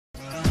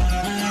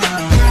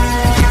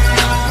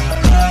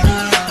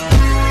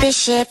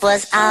Friendship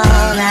was all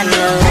I knew.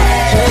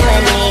 You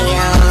and me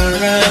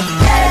only.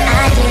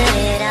 I did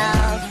it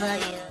all for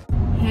you.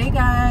 Hey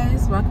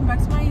guys, welcome back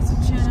to my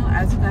YouTube channel.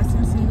 As you guys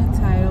can see in the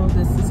title,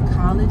 this is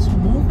college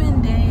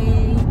moving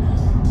day.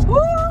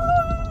 Woo!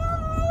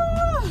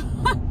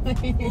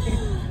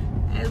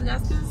 As you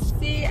guys can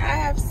see, I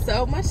have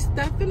so much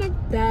stuff in a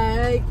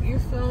bag. You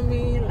feel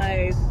me?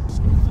 Like,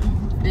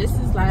 this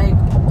is like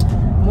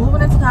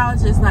moving into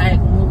college is like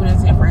moving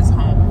into your first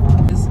home.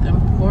 It's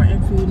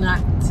important for you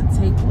not to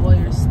take all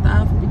your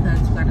stuff because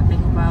you got to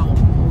think about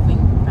moving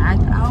back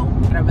out.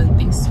 You got to really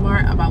think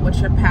smart about what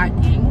you're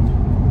packing.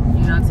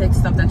 You know, take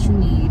stuff that you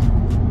need.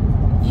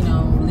 You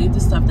know, leave the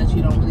stuff that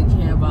you don't really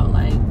care about.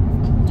 Like,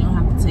 you don't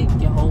have to take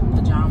your whole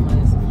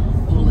pajamas,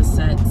 all the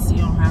sets. You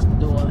don't have to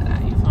do all of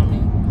that. You feel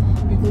me?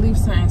 You can leave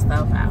certain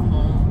stuff at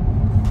home.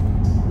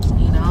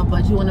 You know,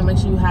 but you want to make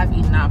sure you have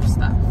enough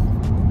stuff.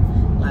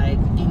 Like,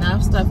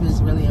 enough stuff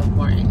is really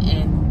important,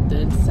 and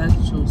the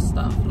essential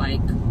stuff,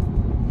 like,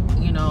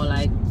 you know,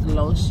 like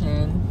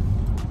lotion,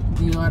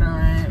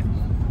 deodorant,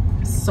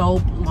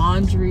 soap,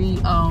 laundry,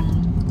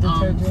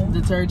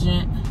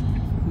 detergent.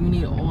 You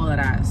need all of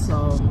that.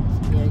 So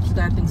yeah, you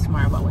gotta think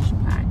smart about what you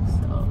pack.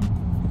 So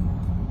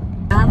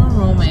I have a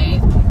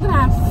roommate. I'm gonna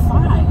have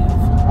 5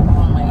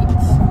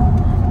 roommates,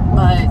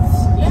 but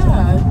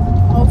yeah,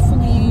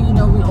 hopefully, you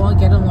know, we all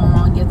get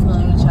along, get to know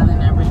each other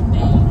and everything.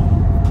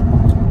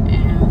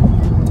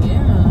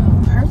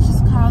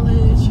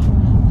 College.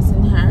 It's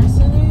in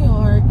Harrison, New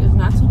York. It's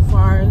not too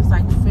far. It's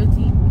like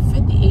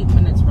 58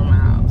 minutes from my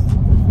house.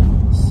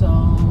 So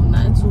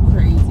nothing too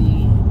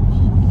crazy.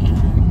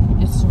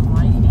 And it's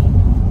raining.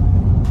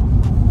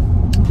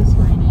 It's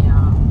raining,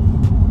 y'all.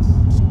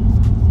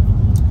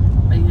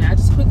 But yeah, I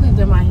just quickly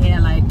did my hair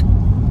like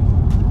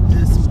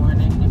this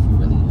morning, if you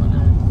really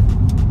wanna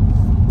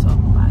talk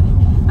about it.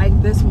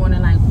 Like this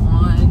morning, like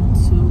 1,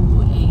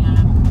 2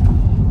 a.m.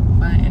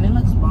 And it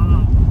looks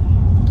bomb.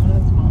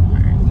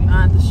 I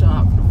have to show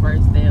up for the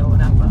first day or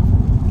whatever.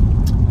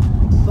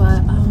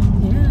 But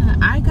yeah,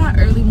 I got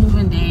early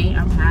moving day.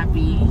 I'm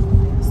happy.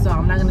 So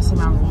I'm not gonna see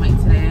my roommate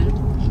today.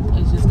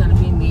 It's just gonna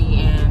be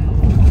me, and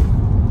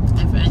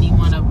if any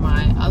one of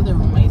my other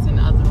roommates in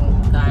the other room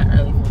got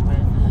early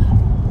moving.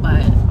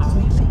 But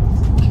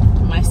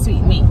my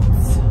sweet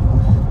mates.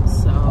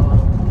 So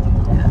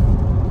yeah.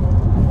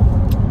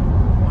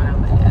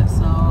 Whatever. Yeah.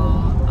 So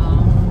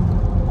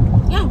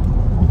yeah.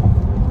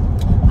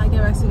 I'll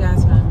get back to you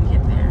guys when we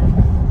get there.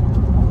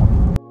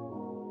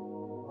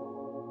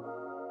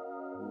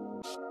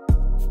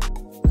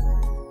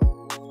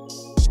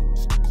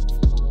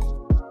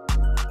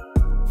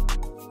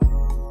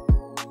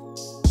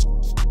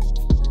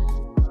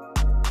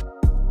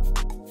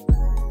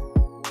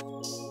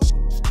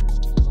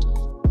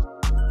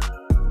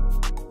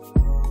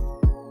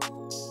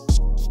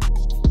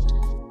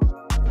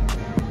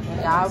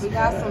 Y'all, we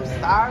got some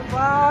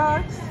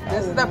Starbucks.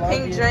 This is the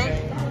pink drink.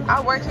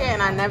 I work here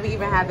and I never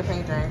even had the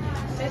pink drink.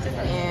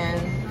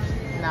 And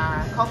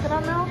nah,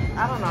 coconut milk?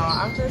 I don't know.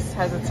 I'm just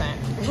hesitant.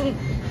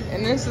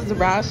 And this is the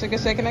brown sugar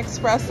shaken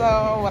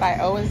espresso, what I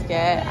always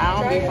get. I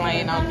don't be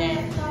playing no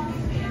game.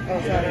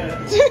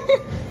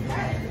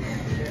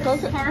 Oh,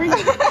 sorry.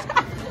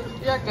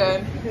 You're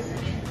good.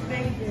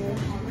 Thank you.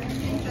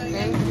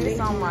 Thank you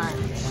so much.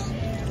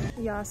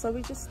 Y'all, so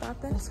we just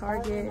stopped at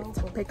Target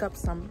to pick up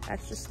some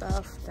extra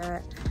stuff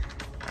that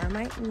I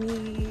might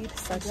need,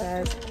 such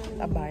as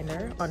a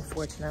binder.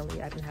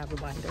 Unfortunately, I didn't have a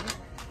binder.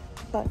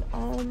 But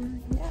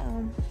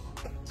yeah.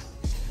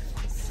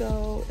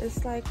 So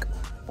it's like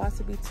about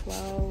to be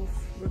 12.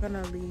 We're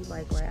gonna leave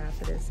like right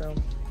after this, so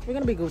we're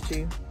gonna be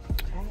Gucci.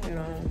 You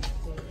know,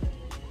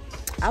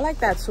 I like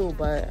that too,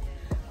 but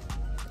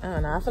I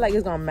don't know. I feel like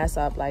it's gonna mess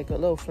up, like a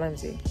little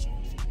flimsy.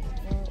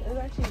 It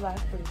actually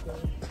lasts pretty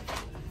good.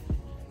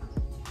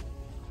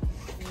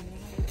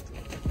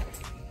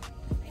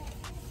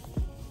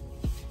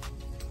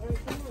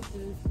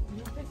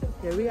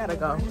 Yeah, we gotta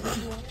go.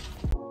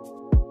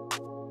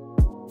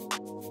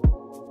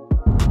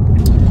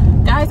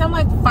 Guys, I'm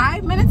like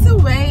 5 minutes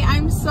away.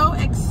 I'm so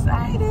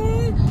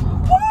excited.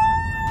 Woo!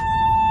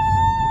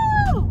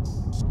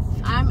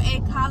 I'm a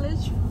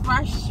college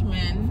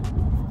freshman.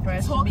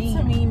 Talk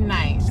to me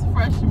nice.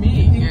 Fresh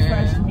me, girl.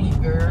 Fresh me,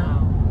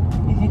 girl.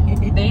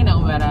 They know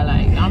better.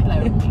 Like, don't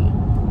play with me.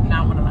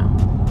 Not one of them.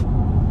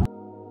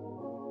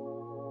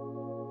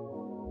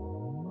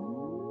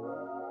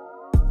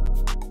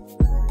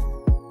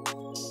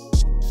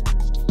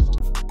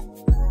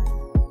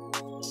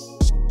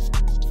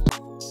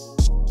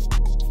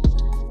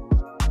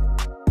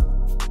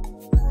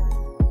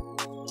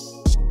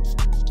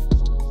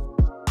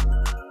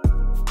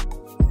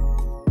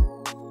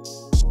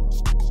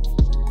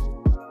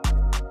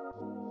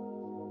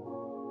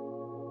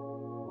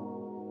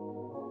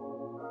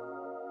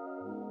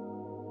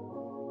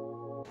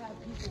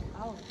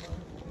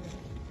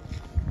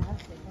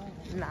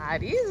 Nah,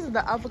 these is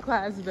the upper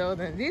class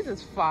buildings. These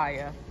is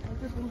fire.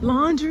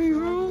 Laundry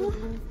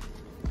room.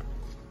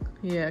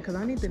 Yeah, because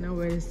I need to know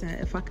where it's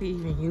at, if I could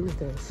even use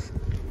this.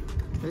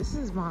 This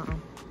is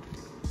mom.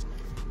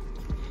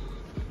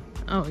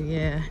 Oh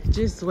yeah,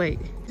 just wait.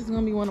 This is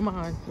gonna be one of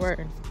mine.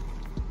 Word.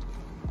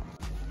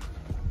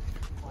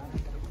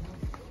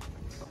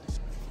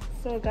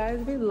 So guys,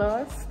 we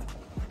lost.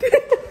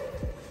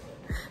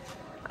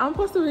 I'm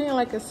supposed to be in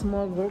like a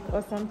small group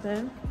or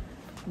something,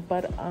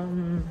 but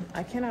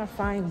I cannot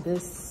find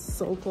this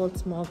so-called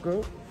small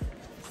group.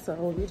 So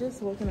we're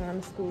just walking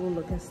around the school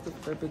looking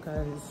stupid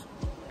because,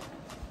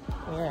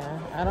 yeah,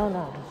 I don't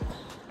know.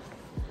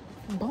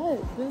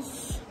 But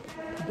this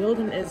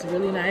building is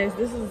really nice.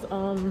 This is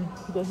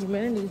the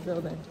humanities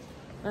building.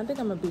 I think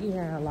I'm gonna be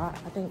here a lot.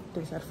 I think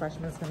they said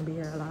freshmen is gonna be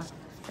here a lot.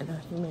 And the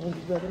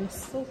humanities building is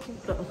so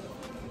cute though.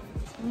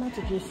 I'm about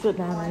to just sit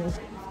down and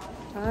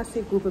I see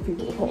a group of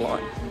people. Hold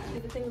on.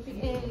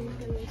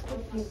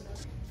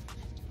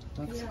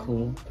 That's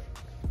cool.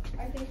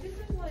 I think this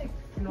is like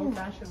an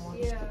old-fashioned one.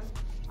 Yeah.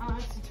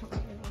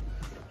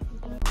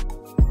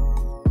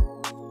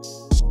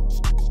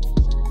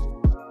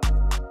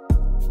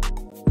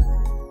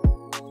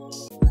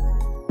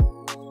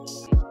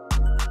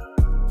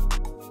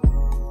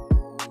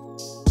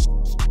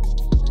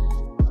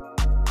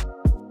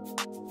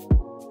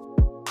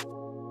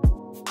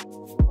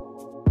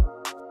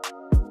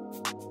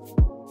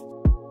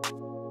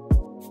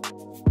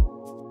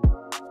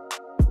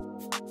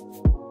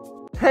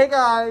 Hey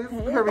guys,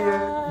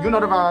 period. You know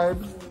the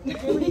vibes.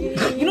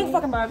 You know the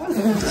fucking vibe.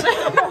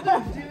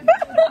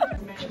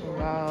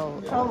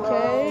 Wow.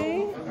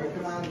 Okay.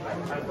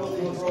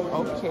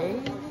 Okay.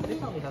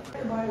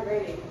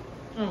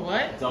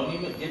 What? Don't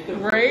even get the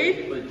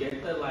Raid? but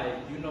get the like,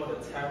 you know, the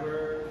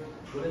terror.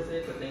 What is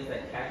it? The things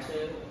that catch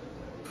it.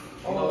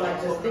 You know,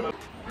 like just think.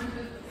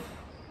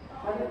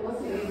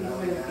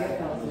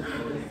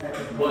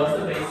 Well, it's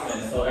the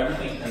basement, so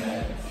everything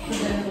connects.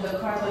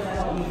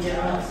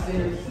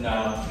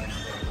 No,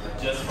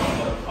 just from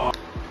the car.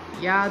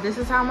 Y'all, this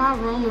is how my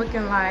room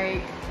looking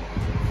like.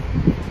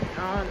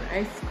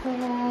 Ice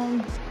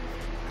cream,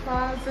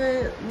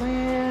 closet,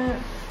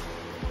 lamp.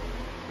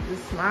 This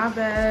is my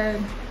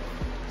bed.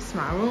 This is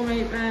my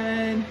roommate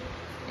bed.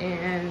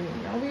 And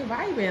you know, we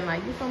vibing.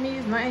 Like, you feel me?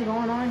 There's nothing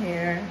going on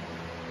here.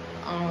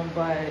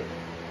 But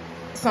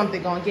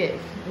something gonna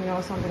give. You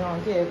know, something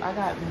gonna give. I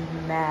got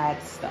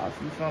mad stuff,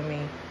 you feel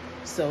me?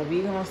 So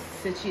we gonna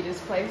situate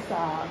this place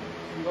up.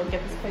 We gonna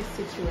get this place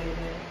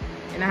situated.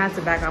 And I had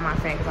to back out my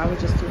fan because I was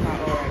just too hot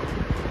already.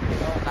 You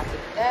know, I got the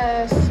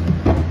desk,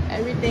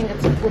 everything a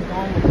typical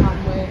home would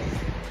come with,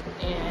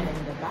 and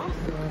the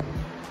bathroom.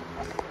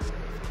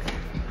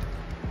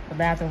 The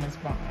bathroom is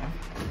bomb.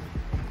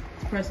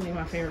 It's personally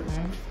my favorite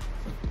room.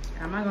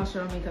 I'm not gonna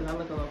show me because I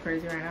look a little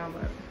crazy right now,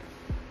 but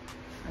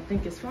I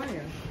think it's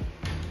fire.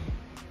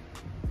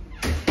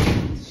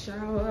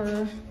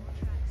 Shower,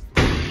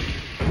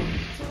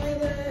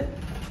 toilet.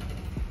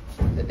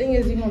 The thing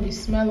is, you're gonna be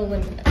smelling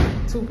when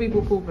two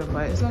people pooping,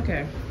 but it's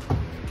okay.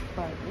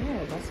 But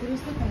yeah, that's what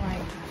it's looking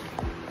like.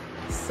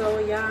 So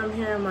yeah, I'm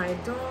here in my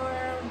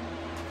dorm.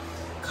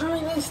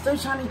 Currently still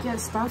trying to get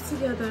stuff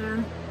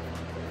together,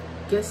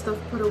 get stuff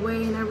put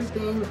away and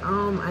everything.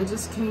 I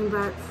just came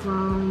back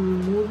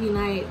from movie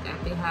night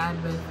that they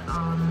had with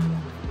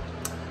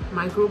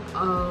my group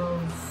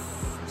of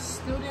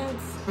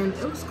students, and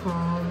it was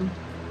calm.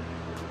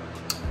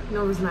 You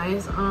know, it was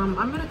nice.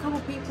 I met a couple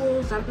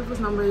people, got people's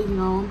numbers, you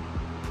know.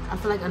 I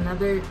feel like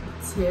another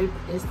tip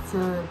is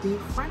to be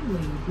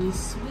friendly, be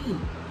sweet,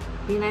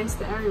 be nice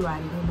to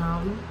everybody, you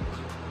know.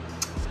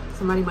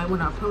 Somebody might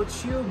want to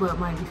approach you, but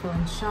might be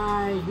feeling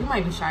shy. You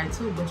might be shy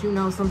too, but you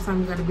know, sometimes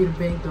you got to be the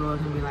big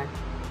dog and be like,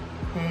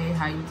 hey,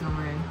 how you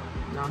doing?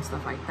 You know,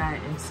 stuff like that,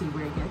 and see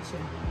where it gets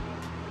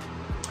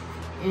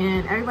you.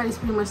 And everybody's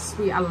pretty much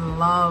sweet. I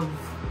love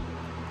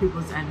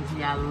people's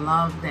energy. I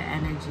love the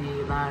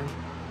energy, like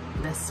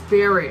the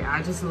spirit.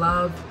 I just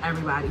love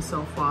everybody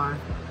so far,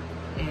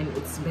 and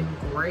it's been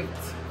great.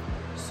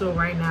 So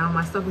right now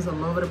my stuff is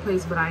all over the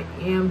place, but I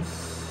am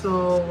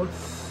so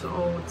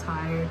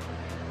tired.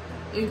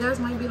 And you guys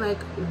might be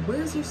like,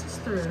 where's your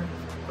sister?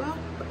 Well,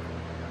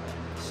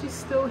 she's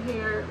still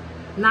here,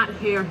 not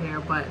hair,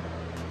 but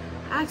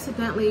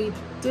accidentally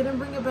didn't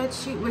bring a bed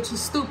sheet, which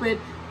is stupid.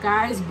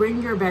 Guys,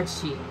 bring your bed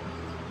sheet.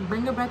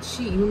 Bring a bed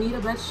sheet. You need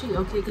a bed sheet,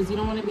 okay? Because you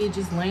don't want to be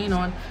just laying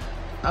on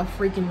a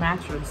freaking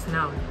mattress.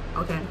 No,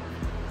 okay?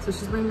 So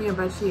she's bringing me a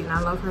bed sheet, and I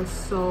love her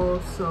so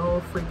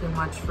freaking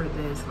much for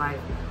this. Like,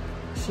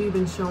 she's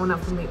been showing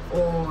up for me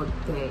all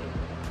day,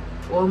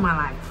 all my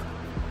life,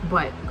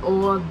 but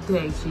all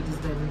day she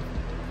just been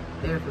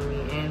there for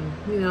me. And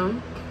you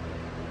know,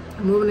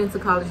 moving into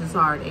college is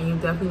hard, and you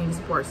definitely need a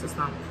support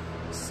system.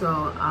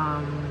 So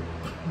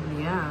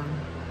yeah.